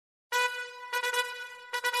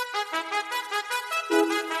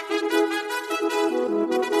Good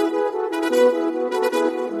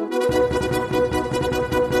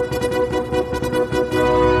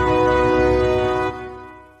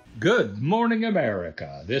morning,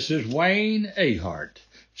 America. This is Wayne Ahart,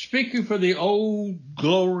 speaking for the Old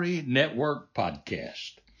Glory Network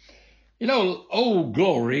podcast. You know, Old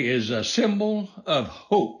Glory is a symbol of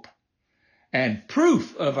hope and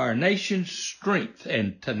proof of our nation's strength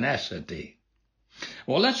and tenacity.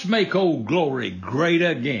 Well, let's make Old Glory great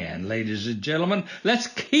again, ladies and gentlemen. Let's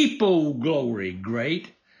keep Old Glory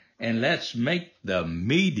great, and let's make the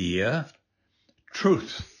media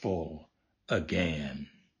truthful again.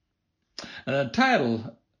 The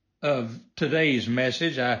title of today's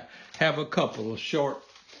message, I have a couple of short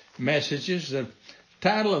messages. The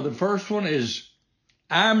title of the first one is,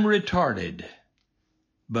 I'm retarded,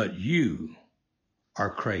 but you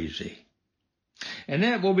are crazy. And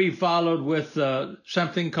that will be followed with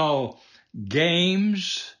something called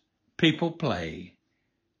Games People Play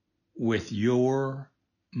with Your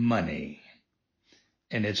Money.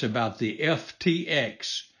 And it's about the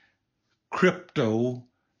FTX Crypto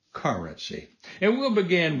currency. And we'll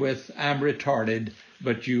begin with, I'm retarded,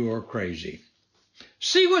 but you are crazy.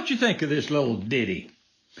 See what you think of this little ditty.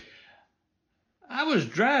 I was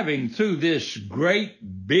driving through this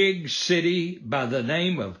great big city by the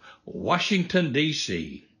name of Washington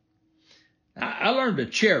D.C. I learned to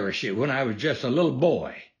cherish it when I was just a little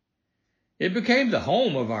boy. It became the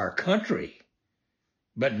home of our country.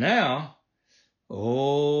 But now,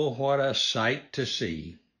 oh, what a sight to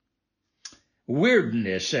see.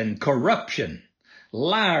 Weirdness and corruption,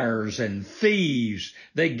 liars and thieves,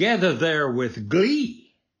 they gather there with glee.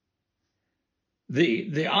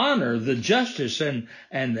 The honor, the justice, and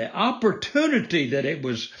the opportunity that it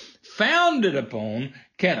was founded upon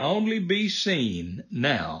can only be seen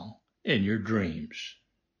now in your dreams.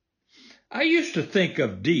 I used to think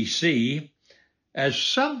of D.C. as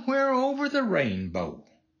somewhere over the rainbow,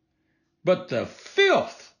 but the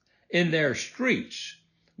filth in their streets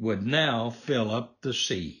would now fill up the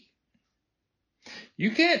sea.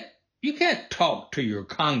 You can't talk to your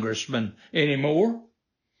congressman anymore.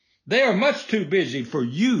 They are much too busy for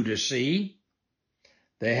you to see.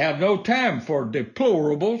 They have no time for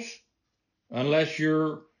deplorables unless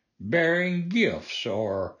you're bearing gifts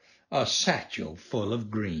or a satchel full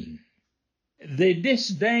of green. The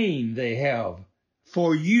disdain they have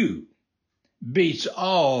for you beats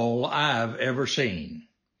all I've ever seen.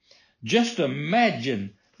 Just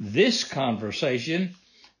imagine this conversation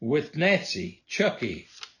with Nancy, Chucky,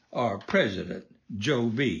 or President Joe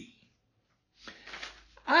B.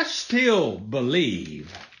 I still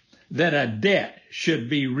believe that a debt should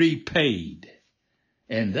be repaid.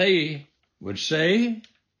 And they would say,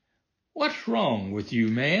 what's wrong with you,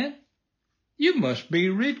 man? You must be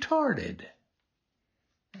retarded.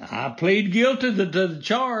 I plead guilty to the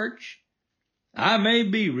charge. I may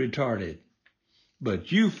be retarded,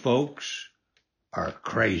 but you folks are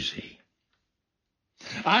crazy.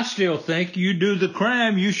 I still think you do the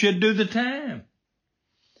crime, you should do the time.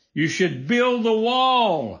 You should build the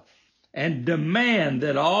wall and demand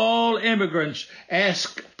that all immigrants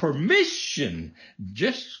ask permission.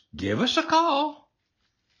 Just give us a call.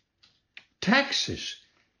 Taxes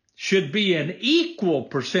should be an equal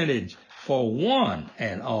percentage for one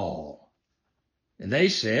and all. And they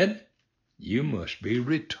said, you must be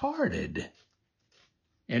retarded.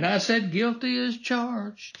 And I said, guilty as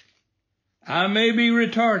charged. I may be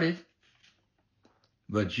retarded,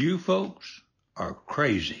 but you folks are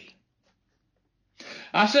crazy.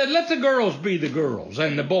 I said, let the girls be the girls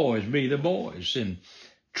and the boys be the boys, and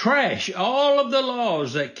trash all of the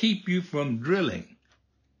laws that keep you from drilling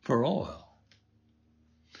for oil.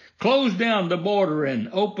 Close down the border and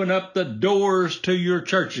open up the doors to your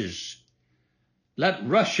churches. Let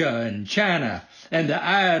Russia and China and the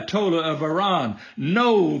Ayatollah of Iran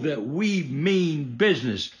know that we mean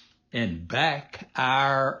business and back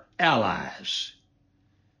our allies.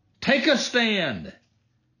 Take a stand.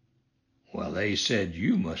 Well, they said,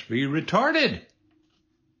 you must be retarded.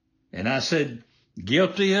 And I said,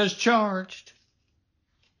 guilty as charged.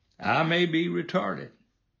 I may be retarded,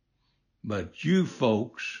 but you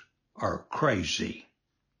folks are crazy.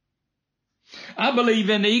 I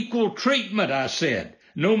believe in equal treatment, I said.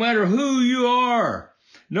 No matter who you are,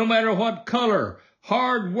 no matter what color,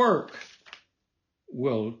 hard work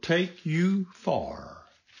will take you far.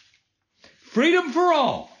 Freedom for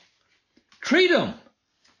all. Treat them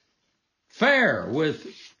fair with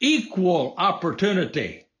equal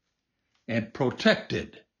opportunity and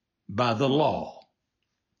protected by the law.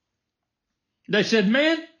 They said,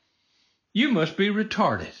 man, you must be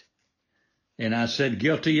retarded. And I said,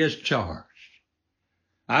 guilty as charged.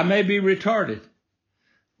 I may be retarded,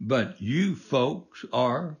 but you folks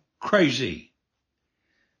are crazy.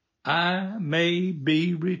 I may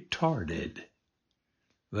be retarded,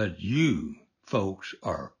 but you folks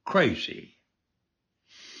are crazy.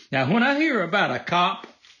 Now, when I hear about a cop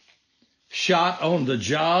shot on the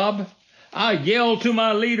job, I yell to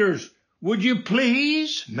my leaders, would you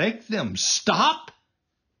please make them stop?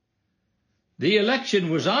 The election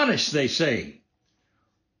was honest, they say.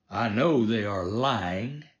 I know they are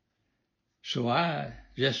lying, so I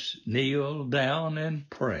just kneel down and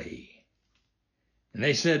pray. And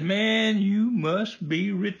they said, man, you must be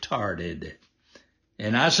retarded.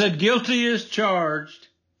 And I said, guilty as charged.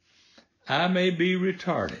 I may be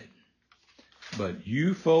retarded, but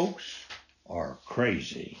you folks are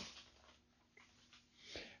crazy.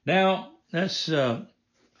 Now, let's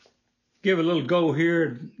give a little go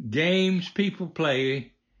here. Games people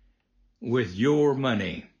play with your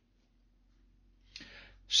money.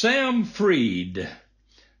 Sam Fried,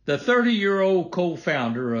 the 30-year-old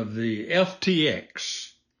co-founder of the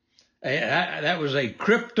FTX, that was a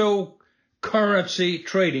cryptocurrency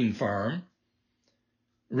trading firm,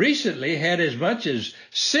 recently had as much as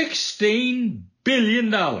 $16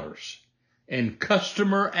 billion in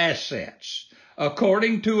customer assets,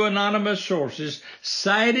 according to anonymous sources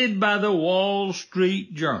cited by the Wall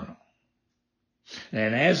Street Journal.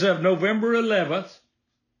 And as of November 11th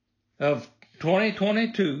of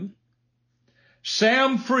 2022,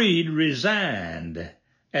 Sam Fried resigned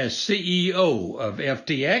as CEO of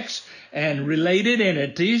FTX and related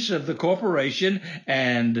entities of the corporation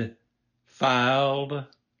and filed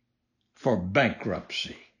for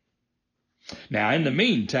bankruptcy. Now, in the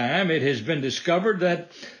meantime, it has been discovered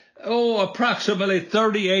that, approximately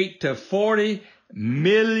 38 to 40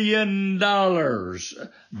 million dollars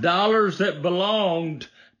that belonged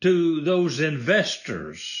to those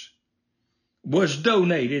investors was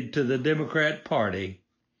donated to the Democrat Party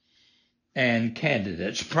and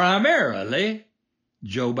candidates, primarily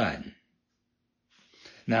Joe Biden.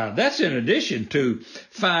 Now, that's in addition to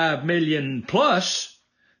 $5 million plus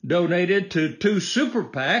donated to 2 super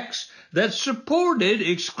PACs that supported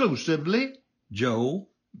exclusively Joe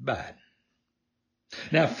Biden.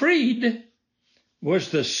 Now, Fried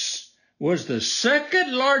was the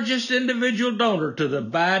second largest individual donor to the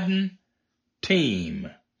Biden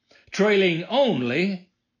team, trailing only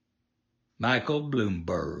Michael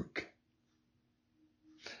Bloomberg.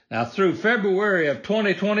 Now, through February of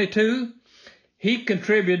 2022, he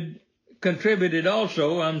contributed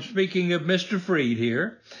also, I'm speaking of Mr. Fried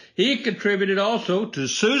here, he contributed also to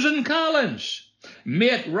Susan Collins,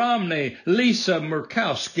 Mitt Romney, Lisa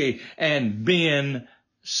Murkowski, and Ben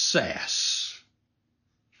Sasse.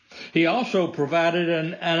 He also provided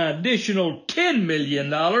an additional $10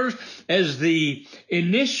 million as the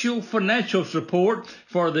initial financial support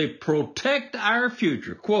for the Protect Our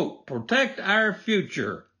Future, quote, Protect Our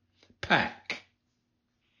Future PAC.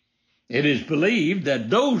 It is believed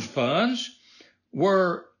that those funds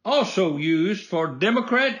were also used for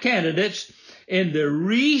Democrat candidates in the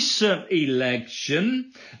recent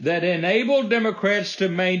election that enabled Democrats to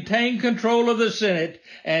maintain control of the Senate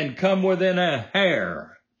and come within a hair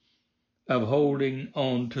of holding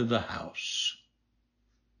on to the House.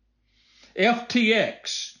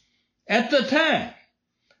 FTX, at the time,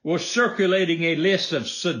 was circulating a list of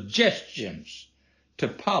suggestions to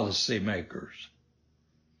policymakers.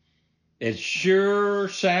 It sure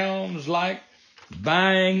sounds like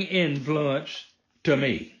buying influence to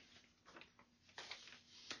me.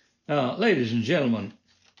 Now, ladies and gentlemen,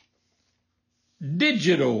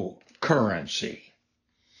 digital currency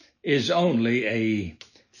is only a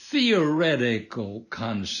theoretical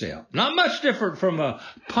concept, not much different from a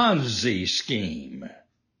Ponzi scheme,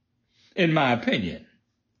 in my opinion.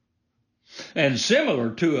 And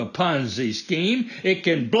similar to a Ponzi scheme, it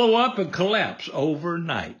can blow up and collapse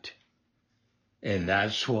overnight. And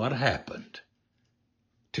that's what happened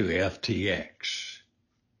to FTX.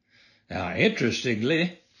 Now,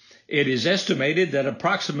 interestingly, it is estimated that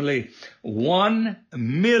approximately 1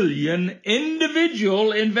 million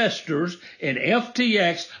individual investors in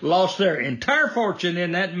FTX lost their entire fortune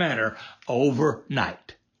in that manner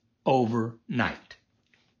overnight. Overnight.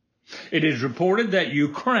 It is reported that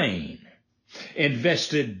Ukraine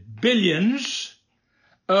invested billions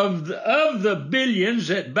of the billions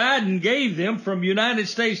that Biden gave them from United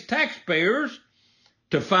States taxpayers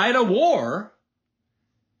to fight a war,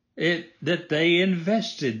 that they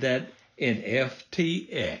invested that in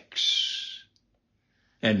FTX.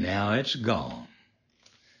 And now it's gone.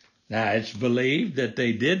 Now it's believed that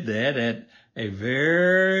they did that at a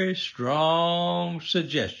very strong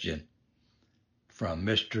suggestion from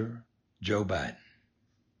Mr. Joe Biden.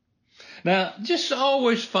 Now, just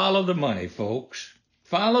always follow the money, folks.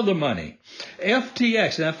 Follow the money.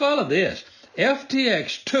 FTX, now follow this.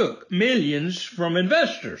 FTX took millions from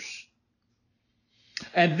investors.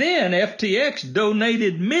 And then FTX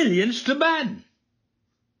donated millions to Biden.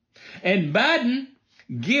 And Biden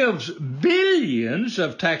gives billions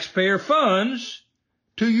of taxpayer funds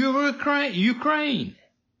to Ukraine.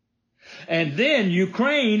 And then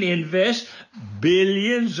Ukraine invests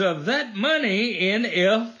billions of that money in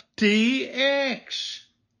FTX.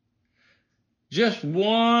 Just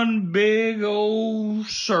one big old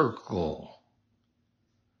circle.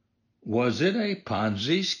 Was it a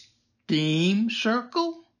Ponzi scheme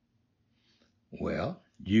circle? Well,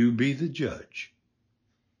 you be the judge.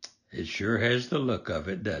 It sure has the look of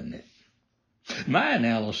it, doesn't it? My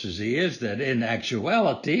analysis is that in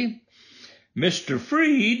actuality, Mr.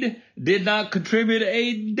 Freed did not contribute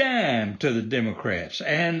a dime to the Democrats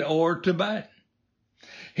and or to Biden.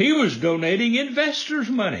 He was donating investors'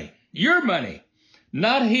 money, your money,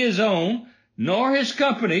 not his own, nor his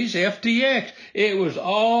company's, FTX. It was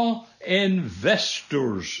all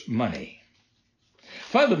investors' money.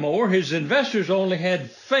 Furthermore, his investors only had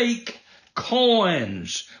fake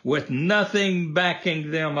coins with nothing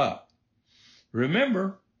backing them up.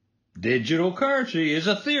 Remember, digital currency is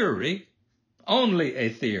a theory, only a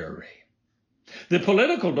theory. The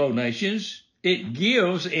political donations it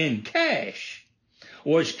gives in cash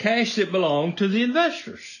was cash that belonged to the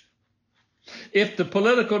investors. If the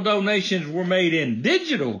political donations were made in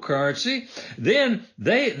digital currency, then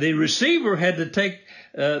the receiver had to take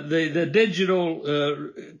the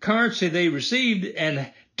digital currency they received and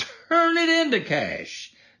turn it into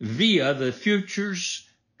cash via the futures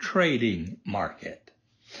trading market.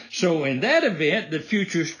 So in that event, the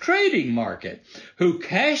futures trading market, who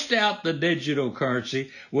cashed out the digital currency,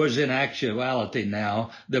 was in actuality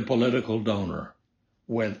now the political donor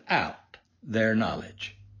without their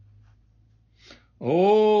knowledge.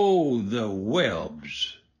 Oh, the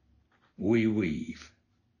webs we weave.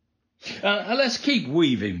 Let's keep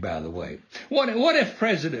weaving, by the way. What if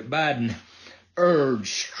President Biden urged,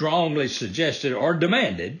 strongly suggested, or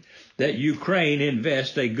demanded that Ukraine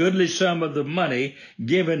invest a goodly sum of the money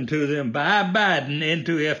given to them by Biden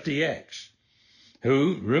into FTX,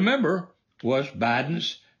 who, remember, was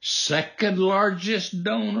Biden's second largest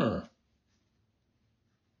donor?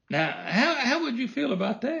 Now, how would you feel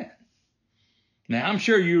about that? Now, I'm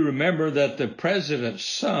sure you remember that the president's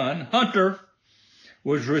son, Hunter,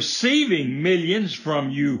 was receiving millions from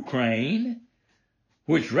Ukraine,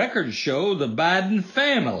 which records show the Biden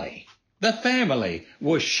family,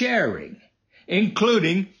 was sharing,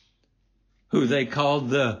 including who they called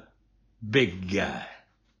the big guy,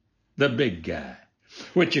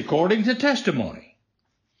 which according to testimony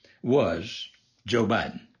was Joe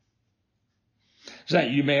Biden. So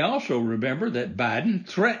you may also remember that Biden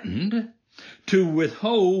threatened to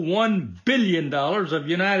withhold $1 billion of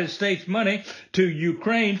United States money to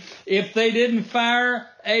Ukraine if they didn't fire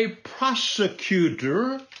a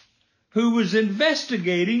prosecutor who was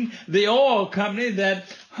investigating the oil company that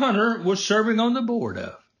Hunter was serving on the board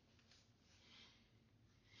of.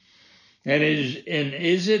 And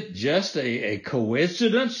is it just a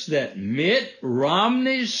coincidence that Mitt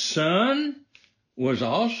Romney's son was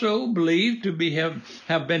also believed to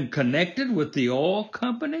have been connected with the oil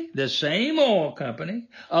company, the same oil company,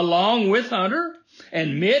 along with Hunter?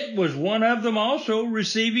 And Mitt was one of them also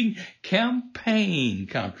receiving campaign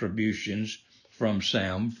contributions from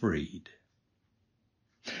Sam Freed.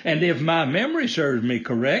 And if my memory serves me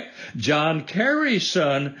correct, John Kerry's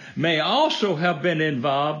son may also have been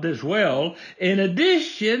involved as well, in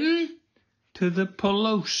addition to the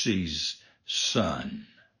Pelosi's son.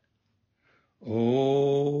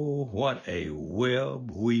 Oh, what a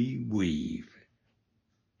web we weave.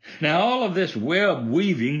 Now, all of this web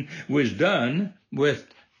weaving was done with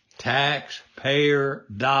taxpayer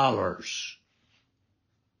dollars.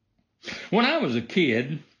 When I was a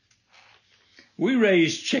kid, we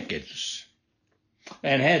raised chickens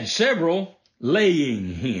and had several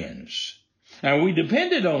laying hens, and we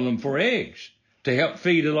depended on them for eggs to help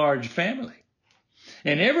feed a large family.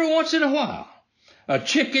 And every once in a while, a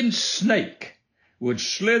chicken snake would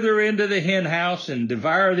slither into the hen house and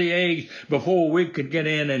devour the eggs before we could get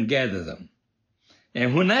in and gather them.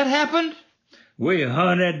 And when that happened, we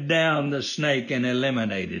hunted down the snake and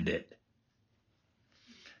eliminated it.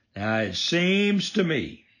 Now, it seems to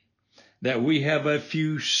me that we have a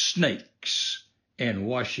few snakes in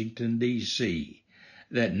Washington, D.C.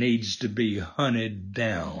 that needs to be hunted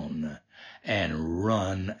down and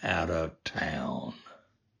run out of town.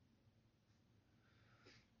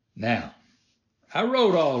 Now, I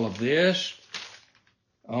wrote all of this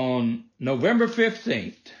on November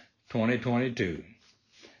 15th, 2022.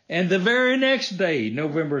 And the very next day,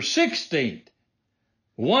 November 16th,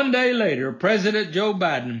 one day later, President Joe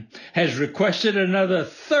Biden has requested another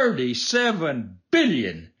 $37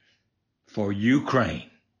 billion for Ukraine.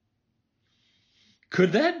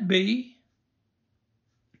 Could that be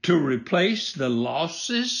to replace the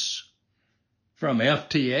losses from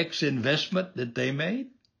FTX investment that they made?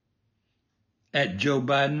 At Joe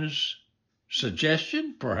Biden's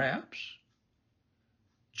suggestion, perhaps?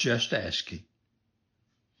 Just asking.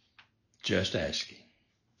 Just asking.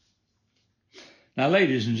 Now,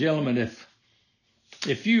 ladies and gentlemen,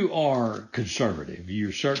 if you are conservative,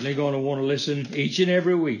 you're certainly going to want to listen each and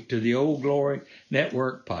every week to the Old Glory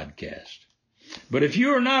Network podcast. But if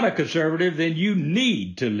you are not a conservative, then you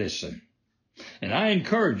need to listen. And I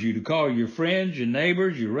encourage you to call your friends, your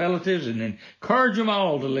neighbors, your relatives, and encourage them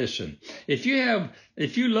all to listen. If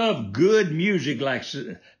you love good music like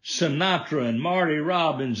Sinatra and Marty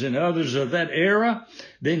Robbins and others of that era,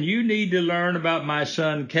 then you need to learn about my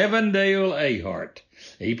son Kevin Dale Ahart.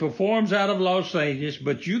 He performs out of Los Angeles,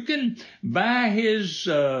 but you can buy his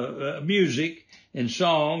music and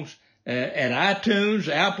songs at iTunes,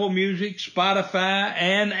 Apple Music, Spotify,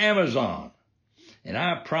 and Amazon. And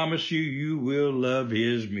I promise you, you will love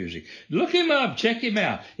his music. Look him up. Check him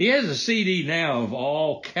out. He has a CD now of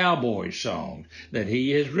all cowboy songs that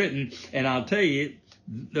he has written. And I'll tell you,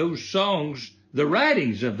 those songs, the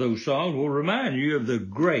writings of those songs will remind you of the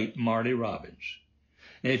great Marty Robbins.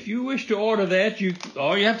 And if you wish to order that,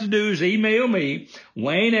 all you have to do is email me,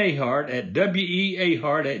 Wayne Ahart at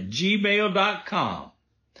weahart@gmail.com.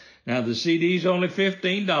 Now, the CD's only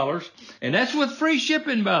 $15, and that's with free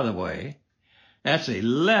shipping, by the way. That's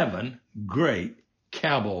 11 great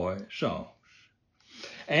cowboy songs.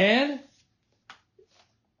 And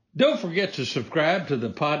don't forget to subscribe to the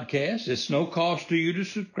podcast. It's no cost to you to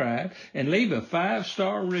subscribe. And leave a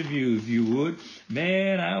 5-star review if you would.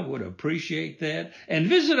 Man, I would appreciate that. And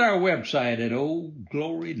visit our website at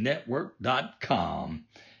oldglorynetwork.com.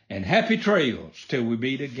 And happy trails till we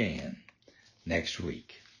meet again next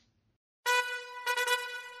week.